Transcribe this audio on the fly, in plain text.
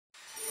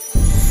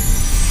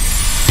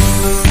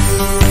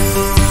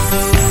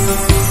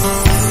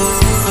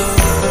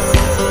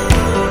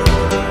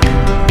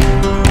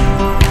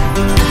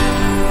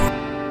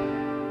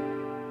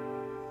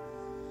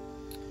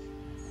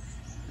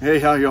Hey,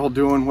 how y'all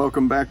doing?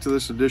 Welcome back to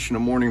this edition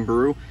of Morning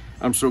Brew.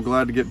 I'm so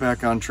glad to get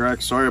back on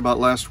track. Sorry about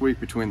last week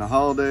between the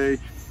holiday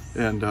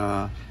and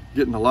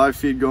getting the live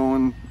feed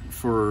going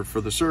for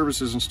the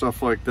services and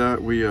stuff like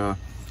that. We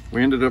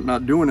ended up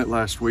not doing it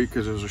last week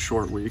because it was a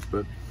short week,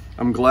 but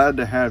I'm glad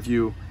to have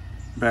you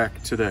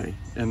back today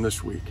and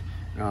this week.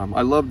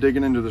 I love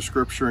digging into the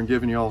scripture and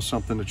giving you all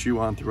something to chew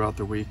on throughout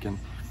the week.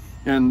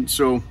 And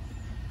so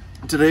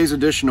today's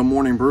edition of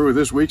Morning Brew,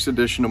 this week's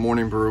edition of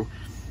Morning Brew,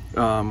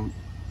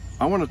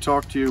 I want to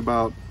talk to you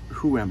about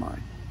who am I?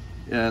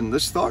 And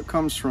this thought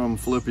comes from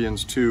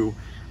Philippians 2,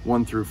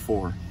 1 through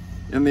 4.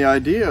 And the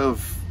idea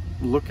of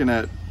looking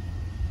at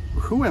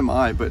who am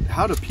I, but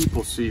how do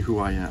people see who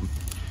I am?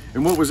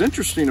 And what was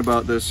interesting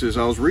about this is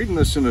I was reading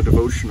this in a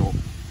devotional,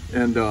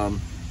 and I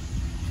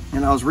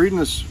was reading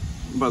this,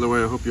 by the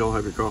way, I hope you all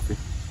have your coffee.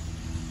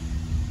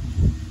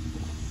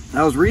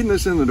 I was reading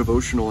this in the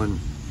devotional, and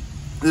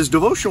this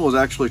devotional was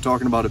actually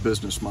talking about a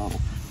business model.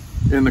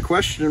 And the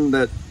question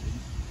that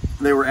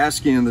they were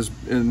asking in this,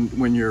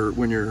 when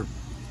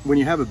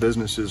you have a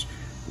business, is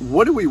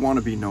what do we want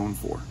to be known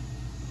for,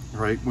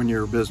 right? When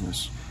you're a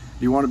business,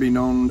 do you want to be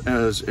known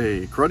as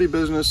a cruddy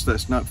business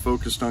that's not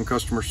focused on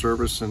customer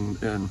service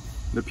and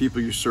the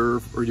people you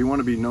serve, or do you want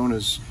to be known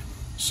as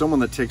someone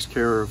that takes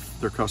care of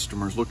their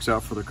customers, looks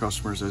out for their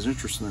customers, has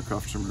interest in their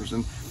customers?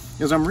 And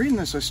as I'm reading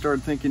this, I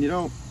started thinking,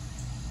 I'm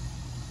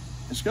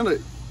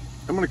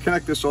gonna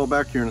connect this all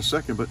back here in a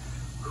second, but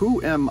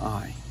who am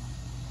I?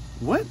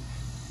 What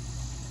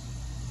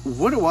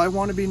do I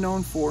want to be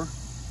known for,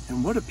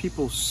 and what do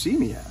people see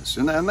me as?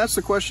 And that's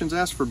the questions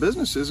asked for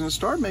businesses, and it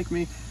started making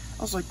me,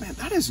 I was like, man,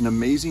 that is an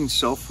amazing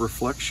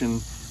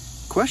self-reflection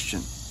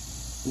question.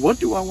 What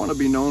do I want to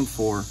be known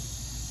for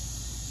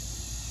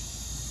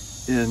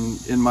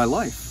in my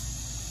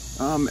life?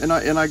 And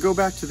I go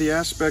back to the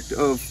aspect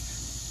of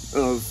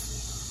I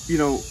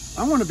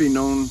want to be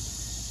known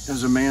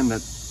as a man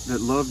that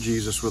loved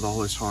Jesus with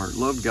all his heart,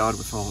 loved God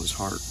with all his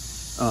heart,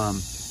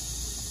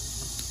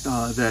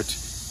 that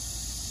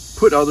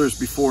put others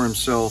before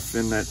himself,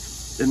 and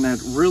that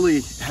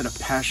really had a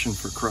passion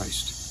for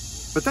Christ.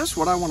 But that's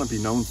what I want to be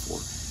known for.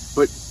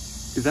 But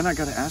then I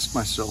got to ask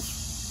myself,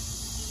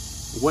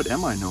 what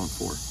am I known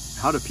for?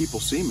 How do people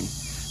see me?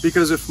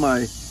 Because if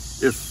my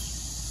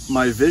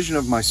vision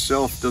of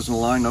myself doesn't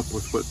line up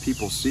with what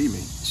people see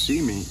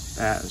me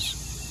as,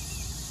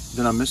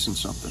 then I'm missing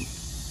something,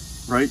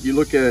 right? You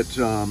look at,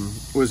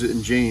 was it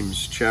in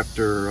James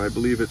chapter, I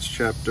believe it's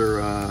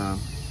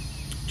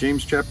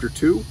James chapter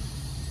 2,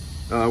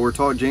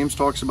 James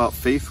talks about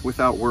faith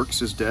without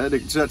works is dead.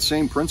 It's that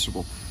same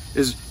principle.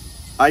 Is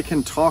I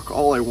can talk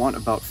all I want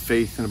about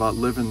faith and about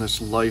living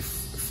this life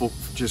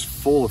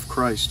full of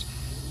Christ,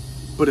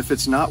 but if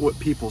it's not what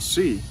people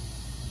see,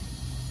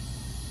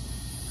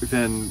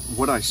 then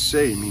what I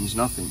say means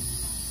nothing.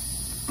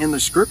 And the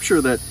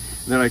scripture that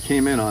I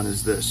came in on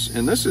is this,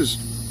 and this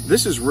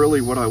is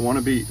really what I want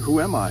to be. Who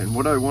am I, and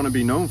what I want to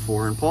be known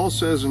for? And Paul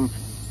says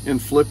in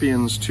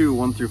Philippians 2,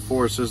 1 through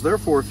 4, it says,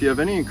 "Therefore, if you have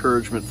any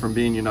encouragement from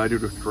being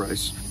united with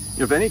Christ,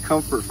 if any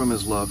comfort from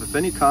his love, if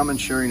any common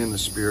sharing in the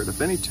Spirit, if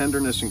any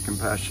tenderness and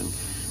compassion,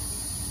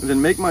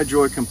 then make my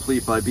joy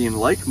complete by being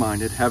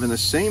like-minded, having the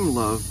same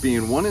love,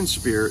 being one in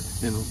spirit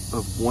and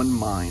of one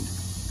mind.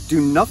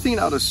 Do nothing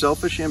out of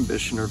selfish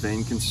ambition or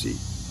vain conceit.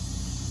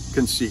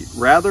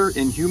 Rather,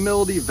 in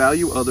humility,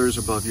 value others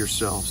above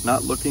yourselves,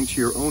 not looking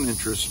to your own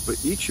interests, but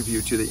each of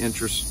you to the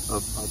interests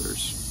of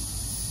others."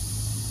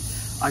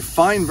 I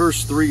find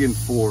verse 3 and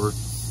 4,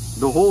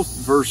 the whole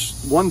verse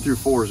 1 through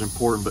 4 is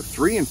important, but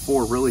 3 and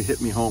 4 really hit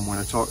me home when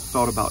I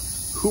thought about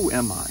who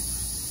am I?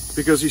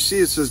 Because you see,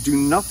 it says, do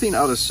nothing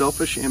out of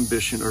selfish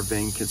ambition or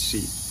vain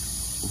conceit.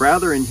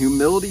 Rather, in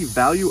humility,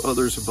 value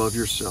others above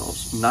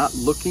yourselves, not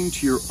looking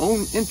to your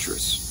own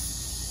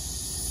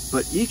interests,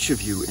 but each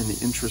of you in the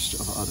interest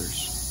of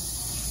others.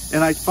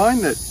 And I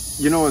find that,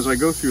 as I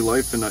go through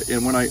life, and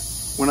when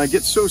I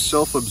get so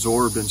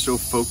self-absorbed and so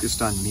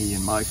focused on me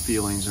and my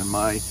feelings and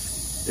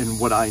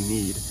what I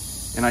need,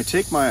 and I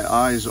take my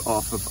eyes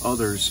off of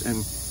others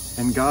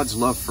and God's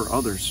love for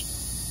others,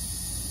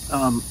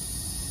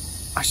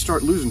 I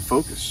start losing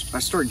focus. I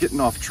start getting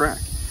off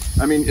track.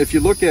 I mean, if you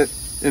look at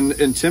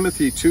in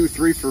Timothy 2,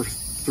 3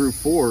 through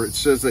 4, it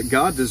says that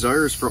God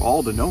desires for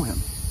all to know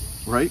him,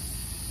 right?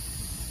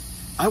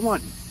 I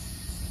want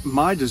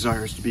my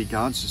desires to be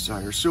God's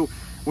desires. So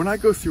when I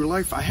go through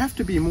life, I have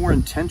to be more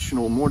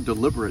intentional, more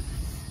deliberate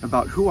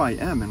about who I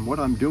am and what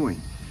I'm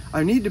doing.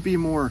 I need to be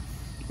more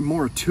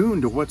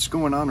attuned to what's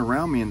going on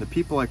around me and the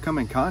people I come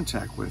in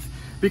contact with.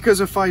 Because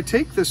if I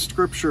take this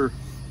scripture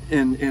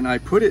and I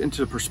put it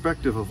into the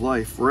perspective of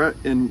life,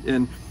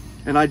 and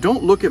I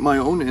don't look at my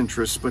own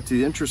interests, but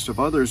the interest of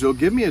others, it'll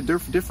give me a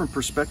different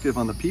perspective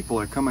on the people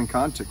I come in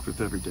contact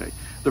with every day.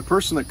 The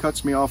person that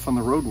cuts me off on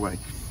the roadway,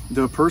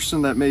 the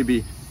person that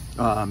maybe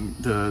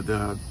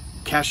the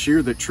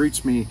cashier that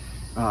treats me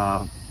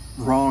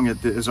wrong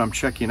as I'm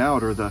checking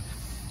out, or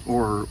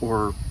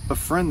a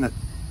friend that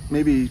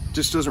maybe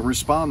just doesn't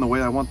respond the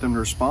way I want them to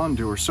respond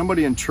to, or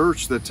somebody in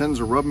church that tends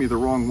to rub me the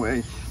wrong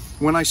way.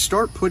 When I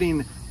start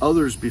putting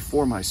others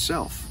before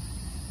myself.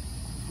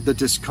 The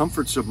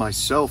discomforts of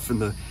myself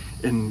and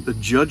the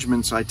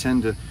judgments I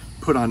tend to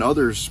put on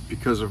others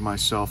because of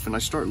myself, and I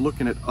start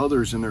looking at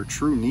others in their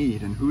true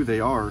need and who they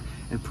are,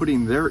 and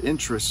putting their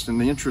interest and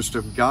the interest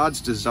of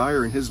God's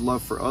desire and his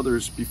love for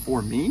others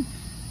before me,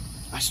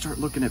 I start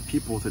looking at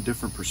people with a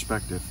different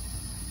perspective.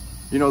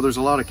 You know, there's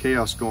a lot of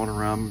chaos going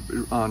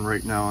on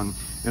right now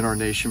in our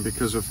nation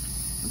because of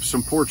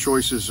some poor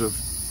choices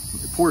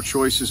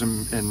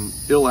and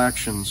ill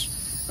actions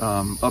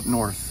up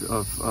north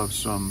of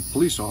some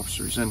police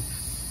officers. And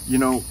you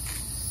know,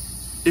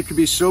 it could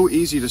be so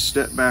easy to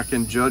step back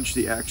and judge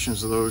the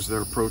actions of those that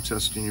are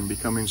protesting and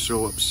becoming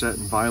so upset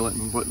and violent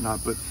and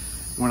whatnot. But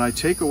when I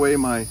take away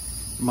my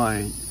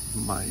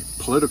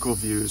political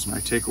views and I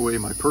take away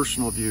my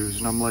personal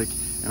views,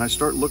 and I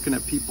start looking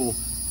at people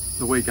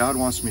the way God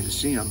wants me to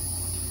see them,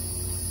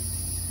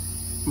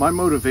 my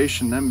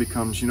motivation then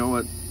becomes, you know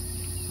what?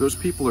 Those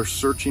people are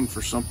searching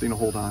for something to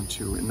hold on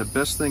to, and the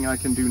best thing I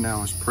can do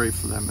now is pray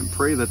for them and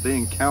pray that they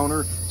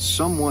encounter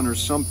someone or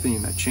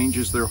something that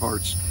changes their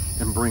hearts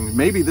and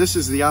maybe this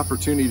is the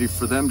opportunity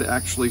for them to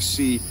actually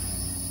see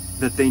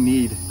that they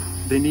need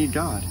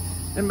God.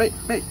 And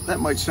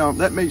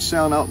that may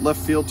sound out left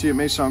field to you, it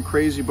may sound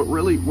crazy, but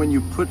really when you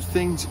put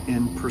things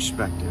in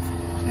perspective,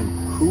 and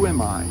who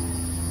am I?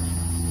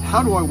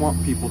 How do I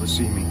want people to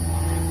see me?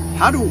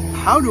 How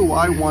do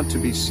I want to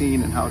be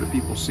seen, and how do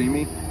people see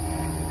me?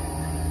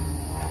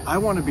 I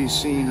want to be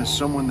seen as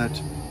someone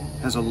that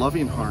has a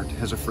loving heart,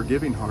 has a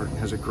forgiving heart, and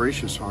has a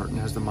gracious heart, and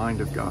has the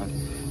mind of God,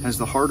 has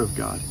the heart of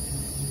God.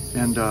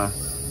 And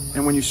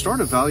when you start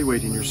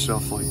evaluating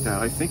yourself like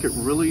that, I think it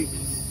really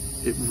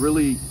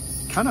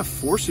kind of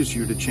forces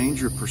you to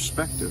change your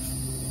perspective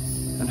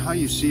and how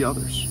you see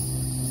others.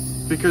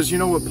 Because you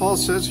know what Paul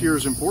says here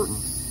is important.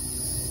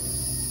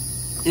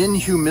 In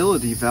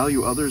humility,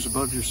 value others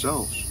above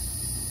yourselves.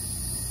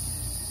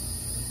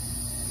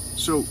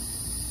 So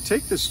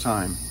take this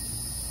time.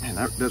 Man,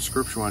 that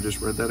scripture when I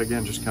just read that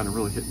again just kind of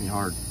really hit me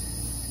hard.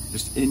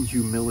 Just in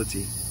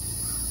humility.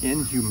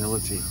 In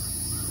humility.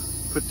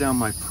 Put down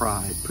my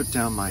pride, put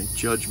down my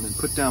judgment,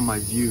 put down my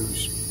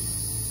views,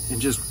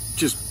 and just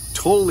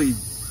totally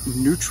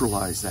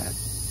neutralize that,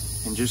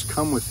 and just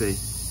come with a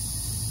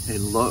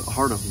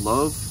heart of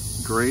love,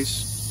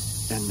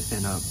 grace, and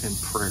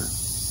prayer.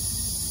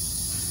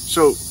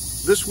 So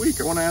this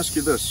week I want to ask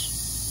you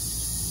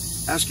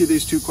this. Ask you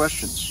these two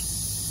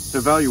questions.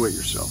 Evaluate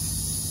yourself.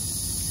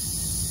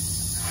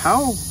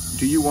 How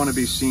do you want to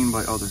be seen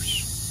by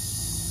others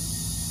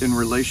in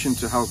relation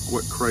to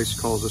what Christ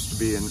calls us to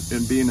be,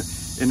 and being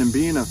an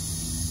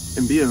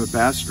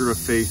ambassador of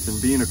faith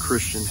and being a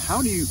Christian?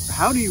 How do you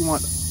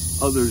want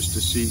others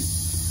to see?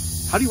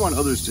 How do you want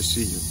others to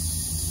see you?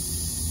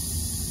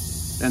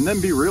 And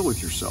then be real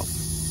with yourself,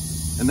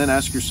 and then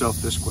ask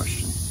yourself this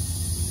question: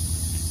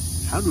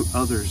 how do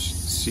others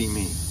see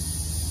me?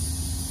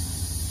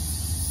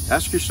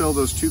 Ask yourself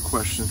those two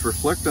questions.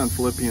 Reflect on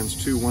Philippians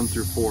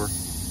 2:1-4,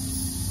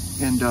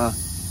 and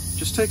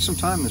just take some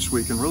time this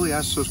week and really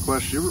ask those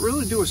questions.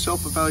 Really do a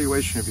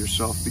self-evaluation of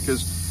yourself,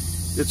 because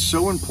it's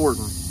so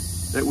important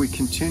that we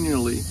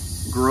continually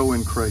grow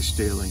in Christ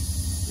daily,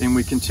 and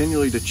we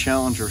continually to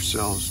challenge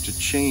ourselves to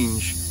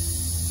change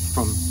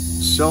from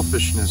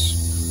selfishness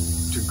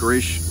to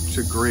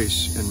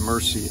grace and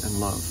mercy and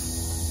love.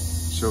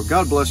 So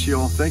God bless you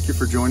all. Thank you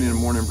for joining in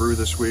Morning Brew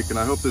this week, and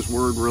I hope this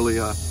word really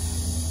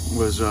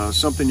was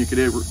something you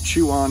could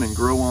chew on and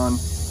grow on.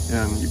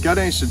 And if you've got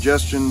any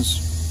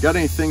suggestions, got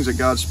any things that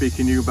God's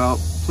speaking to you about,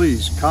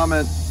 please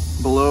comment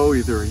below.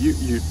 Either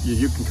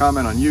you can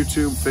comment on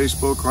YouTube,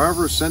 Facebook,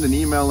 however, send an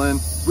email in.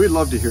 We'd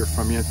love to hear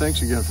from you. And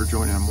thanks again for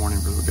joining on Morning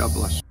Brew. God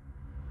bless.